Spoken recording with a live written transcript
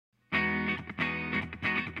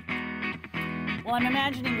Well, I'm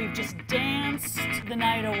imagining we've just danced the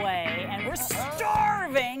night away and we're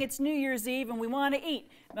starving. It's New Year's Eve and we want to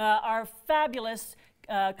eat. Our fabulous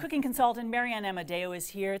cooking consultant, Mary Ann Amodeo, is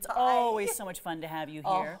here. It's always so much fun to have you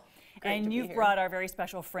here. And you've brought our very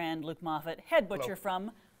special friend, Luke Moffat, head butcher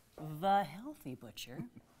from The Healthy Butcher.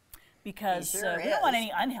 Because we don't want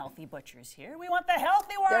any unhealthy butchers here. We want the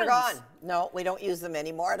healthy ones. They're gone. No, we don't use them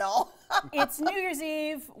anymore at all. It's New Year's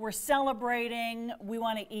Eve. We're celebrating. We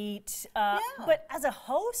want to eat. But as a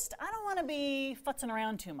host, I don't want to be futzing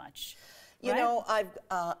around too much. You know, I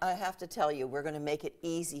have to tell you, we're going to make it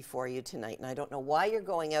easy for you tonight. And I don't know why you're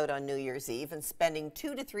going out on New Year's Eve and spending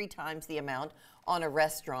 2 to 3 times the amount on a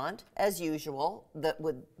restaurant, as usual, that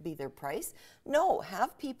would be their price. No,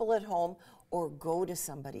 have people at home or go to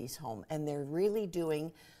somebody's home, and they're really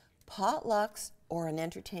doing potlucks or an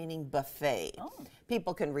entertaining buffet.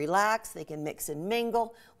 People can relax, they can mix and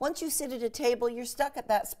mingle. Once you sit at a table, you're stuck at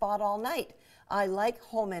that spot all night. I like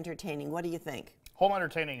home entertaining. What do you think? Home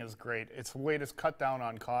entertaining is great. It's a way to cut down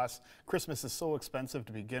on costs. Christmas is so expensive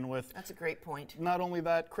to begin with. That's a great point. Not only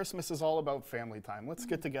that, Christmas is all about family time. Let's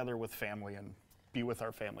get together with family and be with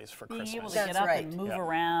our families for Christmas. Being able to get up and move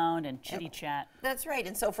around and chitty-chat. That's right.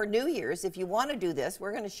 And so for New Year's, if you want to do this,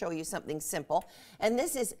 we're going to show you something simple. And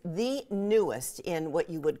this is the newest in what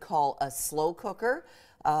you would call a slow cooker,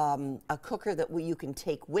 a cooker that you can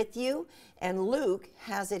take with you. And Luke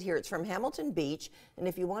has it here. It's from Hamilton Beach. And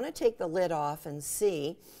if you want to take the lid off and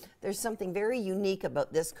see, there's something very unique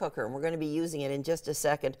about this cooker. And we're going to be using it in just a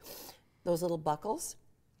second. Those little buckles,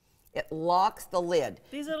 it locks the lid.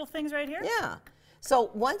 These little things right here? Yeah.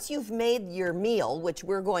 So once you've made your meal, which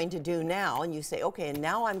we're going to do now, and you say, okay, and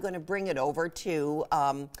now I'm going to bring it over to,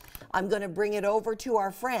 our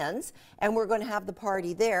friends, and we're going to have the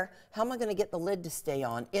party there. How am I going to get the lid to stay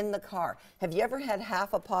on in the car? Have you ever had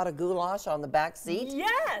half a pot of goulash on the back seat?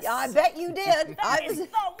 Yes. I bet you did. That is the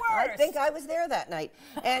worst. I think I was there that night.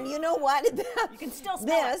 And you know what? You can still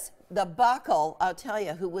smell it. The buckle, I'll tell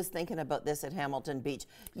you who was thinking about this at Hamilton Beach.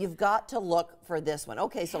 You've got to look for this one.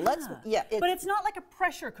 Okay, so let's, but it's not like a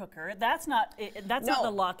pressure cooker. That's not not the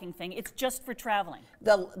locking thing. It's just for traveling.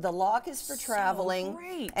 The lock is for traveling.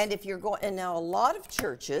 Great. And if you're going, and now a lot of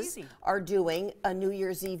churches are doing a New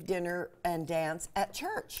Year's Eve dinner and dance at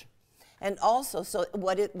church. And also, so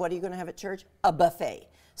what are you going to have at church? A buffet.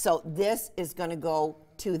 So this is going to go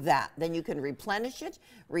to that. Then you can replenish it,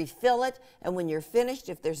 refill it, and when you're finished,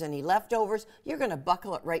 if there's any leftovers, you're going to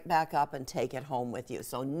buckle it right back up and take it home with you.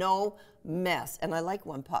 So no mess. And I like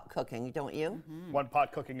one-pot cooking, don't you?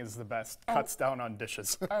 One-pot cooking is the best. Cuts down on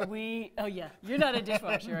dishes. Are we? Oh, yeah. You're not a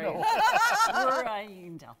dishwasher, are you? You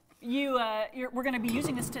can tell. We're going to be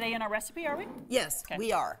using this today in our recipe, are we? Yes,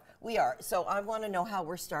 we are. We are. So I want to know how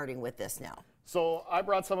we're starting with this now. So I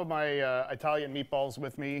brought some of my Italian meatballs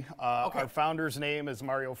with me. Our founder's name is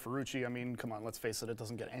Mario Ferrucci. I mean, come on, let's face it, it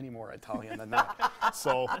doesn't get any more Italian than that.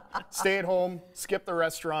 So stay at home, skip the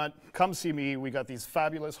restaurant, come see me. We got these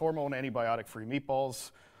fabulous hormone antibiotic-free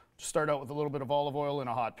meatballs. Just start out with a little bit of olive oil in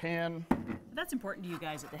a hot pan. That's important to you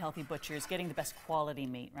guys at the Healthy Butchers, getting the best quality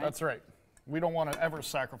meat, right? That's right. We don't want to ever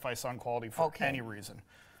sacrifice on quality for any reason.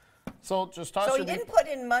 So just toss So he didn't put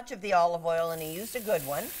in much of the olive oil, and he used a good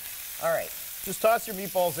one. All right. Just toss your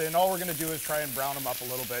meatballs in. All we're going to do is try and brown them up a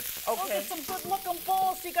little bit. Okay. Look at some good-looking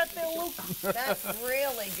balls you got there, Luke. That's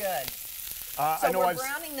really good. So we're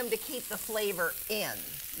browning them to keep the flavor in.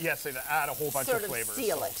 Yes, and add a whole bunch of flavors. Sort of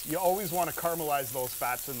seal it. You always want to caramelize those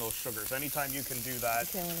fats and those sugars. Anytime you can do that.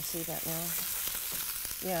 Okay, I want to see that now.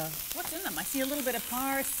 Yeah. What's in them? I see a little bit of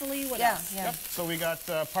parsley. What else? Yeah. Yep. So we got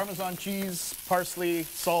Parmesan cheese, parsley,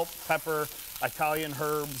 salt, pepper, Italian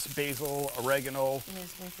herbs, basil, oregano,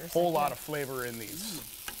 whole lot of flavor in these.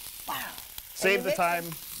 Wow. Save the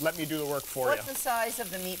time, let me do the work for you. What's the size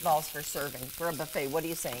of the meatballs for serving, for a buffet? What are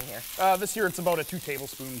you saying here? This year it's about a 2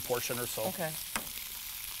 tablespoon portion or so. Okay.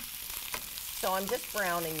 So I'm just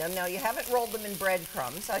browning them. Now you haven't rolled them in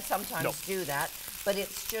breadcrumbs. I sometimes do that, but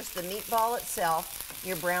it's just the meatball itself.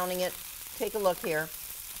 You're browning it. Take a look here.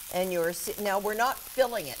 And now we're not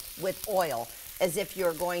filling it with oil as if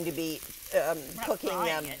you're going to be cooking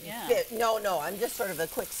them. No, I'm just sort of a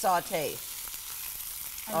quick saute.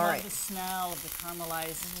 I love the smell of the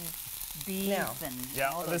caramelized beef and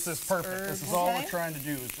all this is perfect. herbs. This is all we're trying to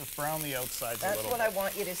do is just brown the outsides a little bit. That's what I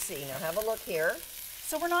want you to see. Now have a look here.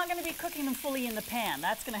 So we're not going to be cooking them fully in the pan.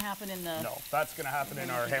 That's going to happen in the... No, that's going to happen in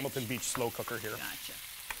our Hamilton Beach slow cooker here. Gotcha.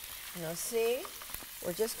 Now see,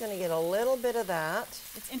 we're just going to get a little bit of that.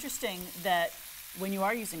 It's interesting that when you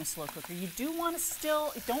are using a slow cooker, you do want to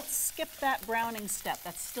still, don't skip that browning step.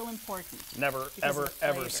 That's still important. Never, ever,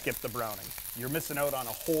 ever skip the browning. You're missing out on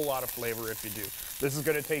a whole lot of flavor if you do. This is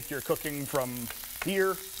going to take your cooking from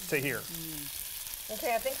here to here.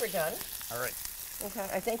 Okay, I think we're done. All right. Okay,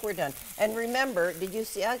 I think we're done. And remember, did you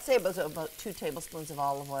see, I'd say it was about 2 tablespoons of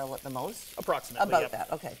olive oil at the most. Approximately, About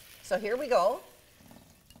that, okay. So here we go.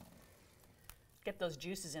 Get those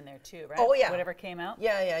juices in there too, right? Oh, yeah. Whatever came out.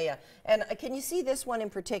 Yeah. And can you see this one in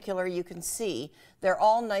particular? You can see they're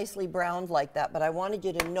all nicely browned like that, but I wanted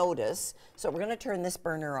you to notice. So we're going to turn this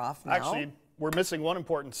burner off now. Actually, we're missing one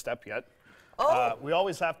important step yet. Oh. We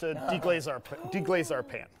always have to deglaze our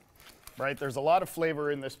pan, right? There's a lot of flavor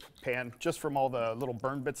in this pan just from all the little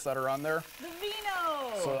burn bits that are on there. The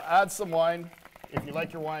vino! So add some wine. If you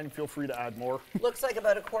like your wine, feel free to add more. Looks like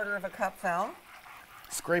about 1/4 cup, Val.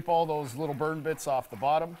 Scrape all those little burn bits off the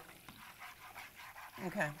bottom.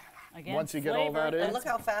 Okay. Again, Once you get all that in. And look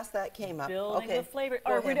how fast that came up. Building Okay. the flavor.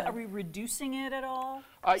 Go Are ahead, we reducing it at all?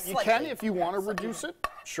 You can if you want to reduce it.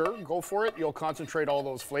 Sure, go for it. You'll concentrate all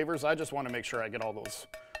those flavors. I just want to make sure I get all those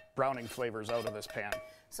browning flavors out of this pan.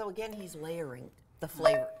 So again, he's layering the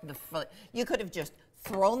flavor. You could have just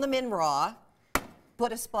thrown them in raw,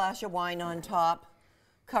 put a splash of wine on top,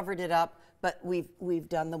 covered it up, but we've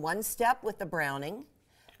done the one step with the browning.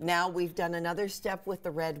 Now we've done another step with the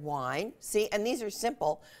red wine. See, and these are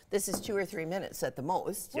simple. This is 2 or 3 minutes at the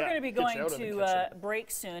most. We're going to be get you going out of the to kitchen. break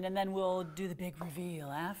soon, and then we'll do the big reveal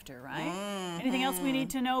after, right? Anything else we need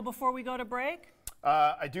to know before we go to break?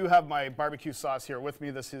 I do have my barbecue sauce here with me.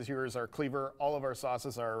 This is here is our cleaver. All of our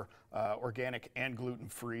sauces are organic and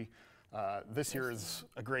gluten-free. This here is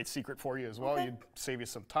a great secret for you as well. Okay. You'd save you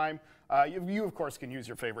some time. You of course can use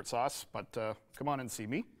your favorite sauce, but come on and see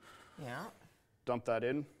me. Yeah. Dump that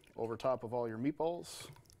in over top of all your meatballs.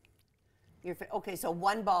 Okay, so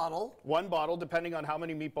 1 bottle. 1 bottle, depending on how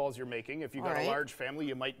many meatballs you're making. If you've got All right. a large family,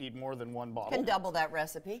 you might need more than 1 bottle. Can double that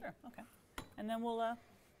recipe. Sure, okay. And then we'll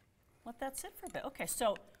let that sit for a bit. Okay,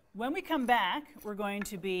 so when we come back, we're going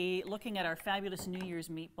to be looking at our fabulous New Year's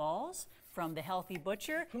meatballs from the Healthy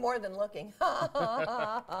Butcher. More than looking.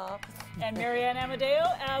 And Mary Ann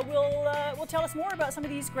Amodeo will tell us more about some of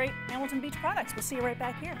these great Hamilton Beach products. We'll see you right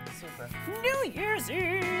back here. Super. New Year's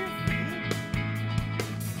Eve!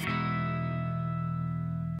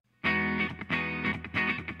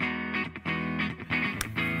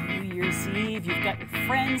 New Year's Eve, you've got your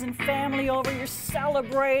friends and family over, you're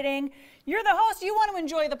celebrating. You're the host, you want to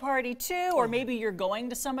enjoy the party too, or maybe you're going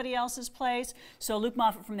to somebody else's place. So Luke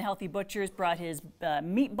Moffat from the Healthy Butchers brought his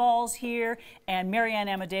meatballs here, and Mary Ann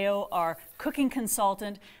Amodeo, our cooking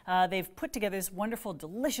consultant, they've put together this wonderful,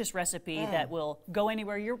 delicious recipe that will go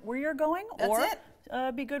anywhere where you're going, That's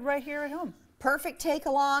or be good right here at home. Perfect take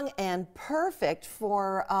along and perfect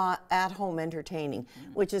for at-home entertaining,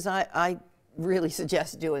 which is I really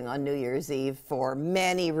suggest doing on New Year's Eve for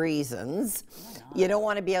many reasons. You don't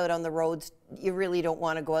want to be out on the roads. You really don't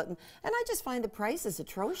want to go out. And I just find the price is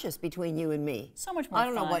atrocious between you and me. So much more I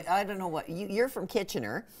don't know what. You're from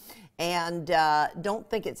Kitchener, and don't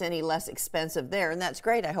think it's any less expensive there. And that's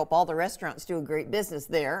great. I hope all the restaurants do a great business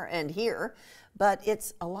there and here. But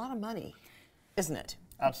it's a lot of money, isn't it?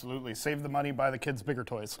 Absolutely. Save the money, buy the kids bigger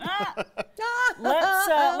toys.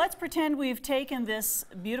 Let's pretend we've taken this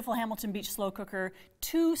beautiful Hamilton Beach slow cooker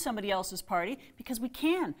to somebody else's party, because we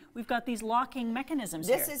can. We've got these locking mechanisms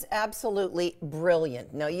here. This is absolutely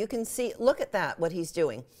brilliant. Now you can see, look at that, what he's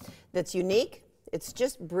doing. That's unique. It's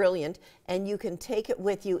just brilliant, and you can take it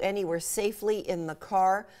with you anywhere safely in the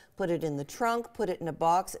car, put it in the trunk, put it in a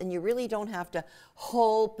box, and you really don't have to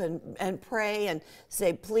hope and pray and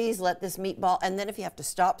say, please let this meatball, and then if you have to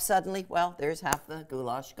stop suddenly, well, there's half the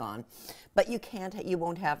goulash gone. But you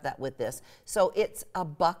won't have that with this. So it's a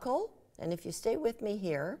buckle, and if you stay with me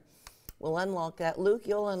here, we'll unlock that. Luke,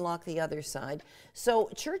 you'll unlock the other side. So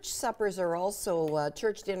church suppers are also,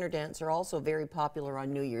 church dinner dance are also very popular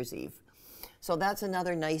on New Year's Eve. So that's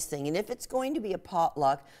another nice thing. And if it's going to be a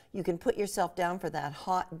potluck, you can put yourself down for that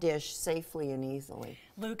hot dish safely and easily.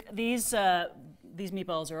 Luke, these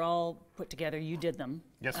meatballs are all put together. You did them.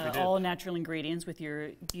 Yes, we did. All natural ingredients with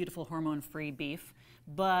your beautiful hormone-free beef.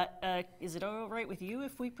 But is it all right with you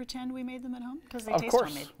if we pretend we made them at home? Because they taste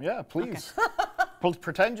homemade. Yeah, please.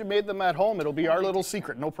 Pretend you made them at home. It'll be our little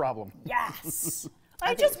secret, no problem. Yes.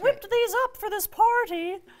 I just whipped these up for this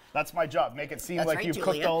party. That's my job. Make it seem That's like right, you've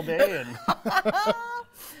Julia. cooked all day. And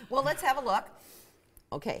Well, let's have a look.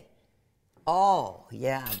 Okay. Oh,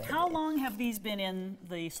 yeah. How long have these been in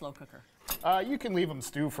the slow cooker? you can leave them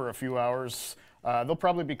stew for a few hours. They'll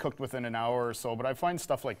probably be cooked within an hour or so, but I find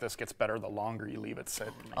stuff like this gets better the longer you leave it sit.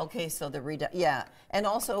 Okay, so yeah, and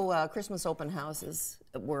also Christmas open houses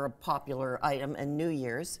were a popular item, and New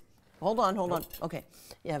Year's. Hold on. Okay,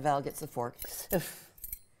 yeah, Val gets the fork.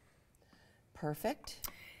 Perfect.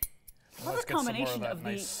 Well, Let's the get some more combination of of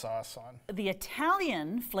that nice sauce on. the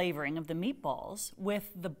Italian flavoring of the meatballs with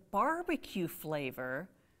the barbecue flavor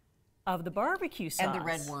of the barbecue sauce. And the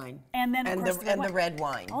red wine. And then, of course, the red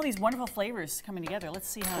wine. All these wonderful flavors coming together. Let's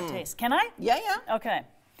see how it tastes. Can I? Yeah. Okay.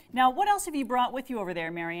 Now, what else have you brought with you over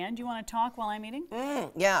there, Mary Ann? Do you want to talk while I'm eating?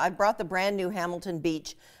 Yeah, I brought the brand new Hamilton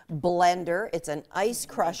Beach blender. It's an ice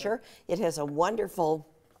crusher. It has a wonderful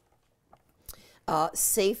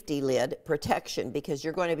safety lid protection because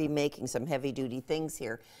you're going to be making some heavy duty things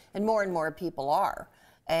here, and more people are.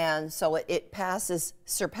 And so it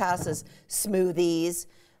surpasses smoothies,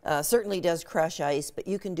 certainly does crush ice, but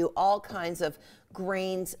you can do all kinds of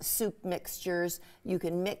grains, soup mixtures. You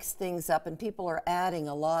can mix things up, and people are adding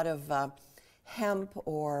a lot of hemp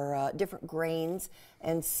or different grains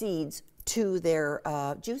and seeds to their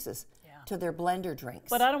juices, to their blender drinks.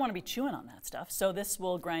 But I don't want to be chewing on that stuff, so this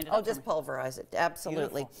will grind it up. Oh, just pulverize it,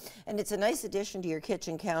 absolutely. Beautiful. And it's a nice addition to your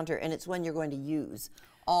kitchen counter, and it's one you're going to use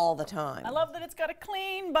all the time. I love that it's got a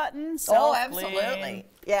clean button. Oh, absolutely.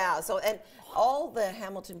 Yeah, so, and all the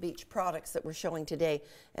Hamilton Beach products that we're showing today,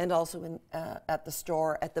 and also in, at the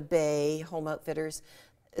store, at the Bay, Home Outfitters,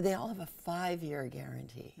 they all have a 5-year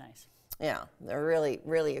guarantee. Nice. Yeah, they're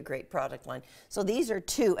really a great product line. So these are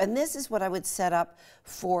two, and this is what I would set up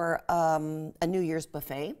for a New Year's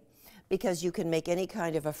buffet, because you can make any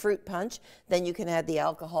kind of a fruit punch. Then you can add the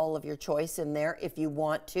alcohol of your choice in there if you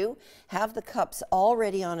want to. Have the cups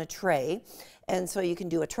already on a tray, and so you can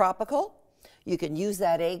do a tropical. You can use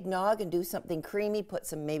that eggnog and do something creamy,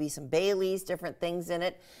 put maybe some Baileys, different things in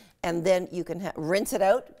it, and then you can rinse it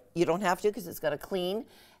out. You don't have to because it's got a clean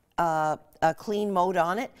mode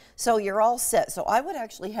on it. So you're all set. So I would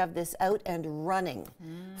actually have this out and running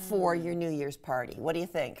for your New Year's party. What do you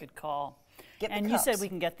think? Good call. And you said we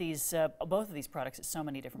can get these, both of these products at so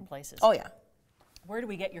many different places. Oh, yeah. Where do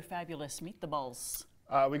we get your fabulous Meet the Balls?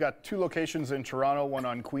 We got 2 locations in Toronto, one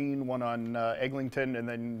on Queen, one on Eglinton, and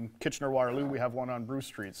then Kitchener-Waterloo, we have one on Bruce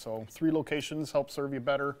Street. So 3 locations help serve you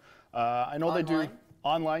better. I know they do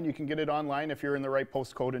online. You can get it online if you're in the right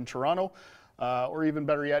postcode in Toronto. Or even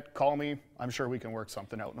better yet, call me. I'm sure we can work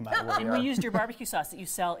something out no matter where you are. And we used your barbecue sauce that you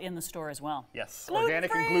sell in the store as well. Yes, Gluten-free.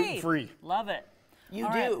 organic and gluten-free. Love it. You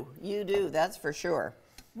do, that's for sure.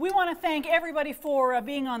 We want to thank everybody for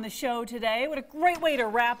being on the show today. What a great way to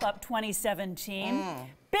wrap up 2017.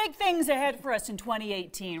 Big things ahead for us in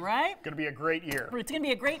 2018, right? Going to be a great year. It's going to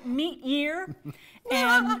be a great meat year.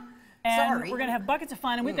 And we're going to have buckets of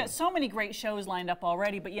fun. And we've got so many great shows lined up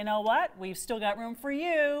already. But you know what? We've still got room for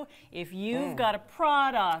you. If you've got a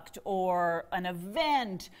product or an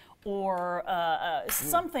event or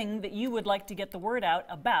something that you would like to get the word out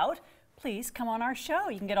about, please come on our show.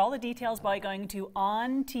 You can get all the details by going to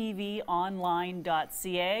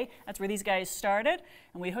ontvonline.ca. That's where these guys started,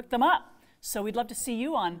 and we hooked them up. So we'd love to see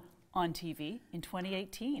you on TV in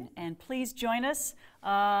 2018. And please join us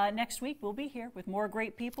next week. We'll be here with more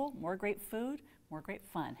great people, more great food, more great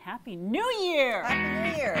fun. Happy New Year!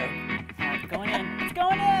 Happy New Year! All right, going in. It's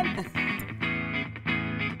going in!